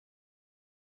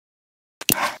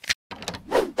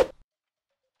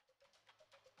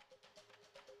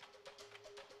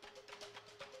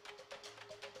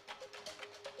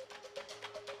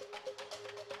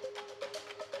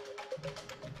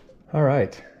All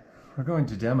right, we're going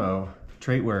to demo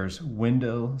TraitWare's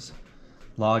Windows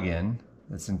login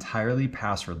that's entirely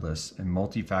passwordless and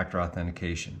multi-factor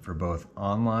authentication for both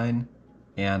online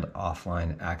and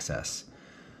offline access.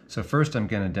 So first I'm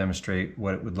going to demonstrate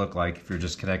what it would look like if you're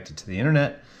just connected to the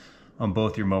internet on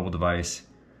both your mobile device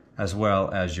as well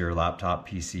as your laptop,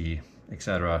 PC,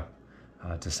 etc.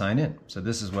 To sign in. So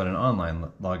this is what an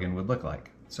online login would look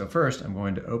like. So first I'm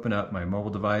going to open up my mobile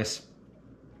device,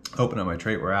 open up my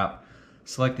TraitWare app,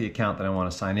 select the account that I want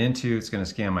to sign into. It's going to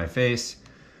scan my face.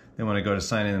 Then when I go to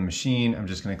sign in the machine, I'm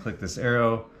just going to click this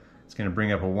arrow. It's going to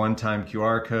bring up a one-time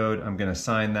QR code. I'm going to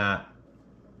sign that.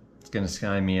 It's going to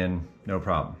sign me in, no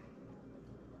problem.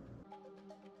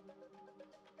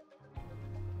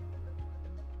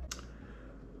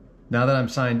 Now that I'm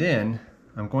signed in,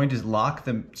 I'm going to lock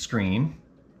the screen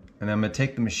and I'm going to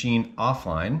take the machine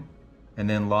offline and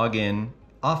then log in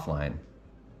offline.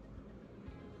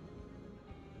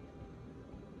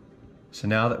 So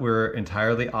now that we're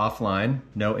entirely offline,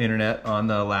 no internet on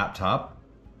the laptop,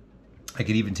 I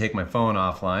could even take my phone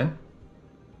offline.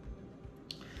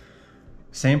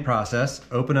 Same process,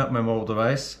 open up my mobile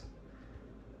device,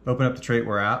 open up the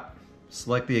TraitWare app,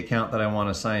 select the account that I want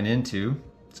to sign into.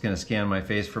 It's going to scan my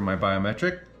face for my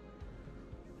biometric.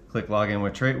 Click Login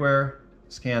with TraitWare,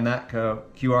 scan that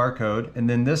QR code, and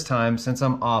then this time, since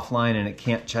I'm offline and it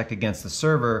can't check against the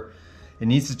server, it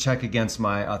needs to check against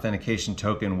my authentication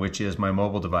token, which is my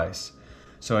mobile device.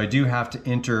 So I do have to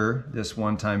enter this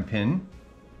one-time PIN.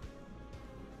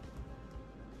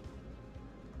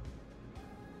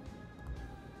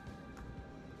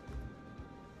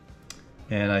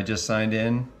 And I just signed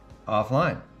in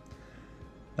offline.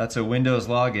 That's a Windows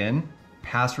login,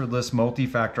 passwordless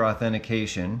multi-factor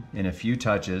authentication in a few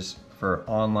touches for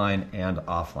online and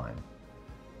offline.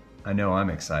 I know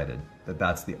I'm excited that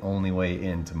that's the only way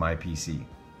into my PC.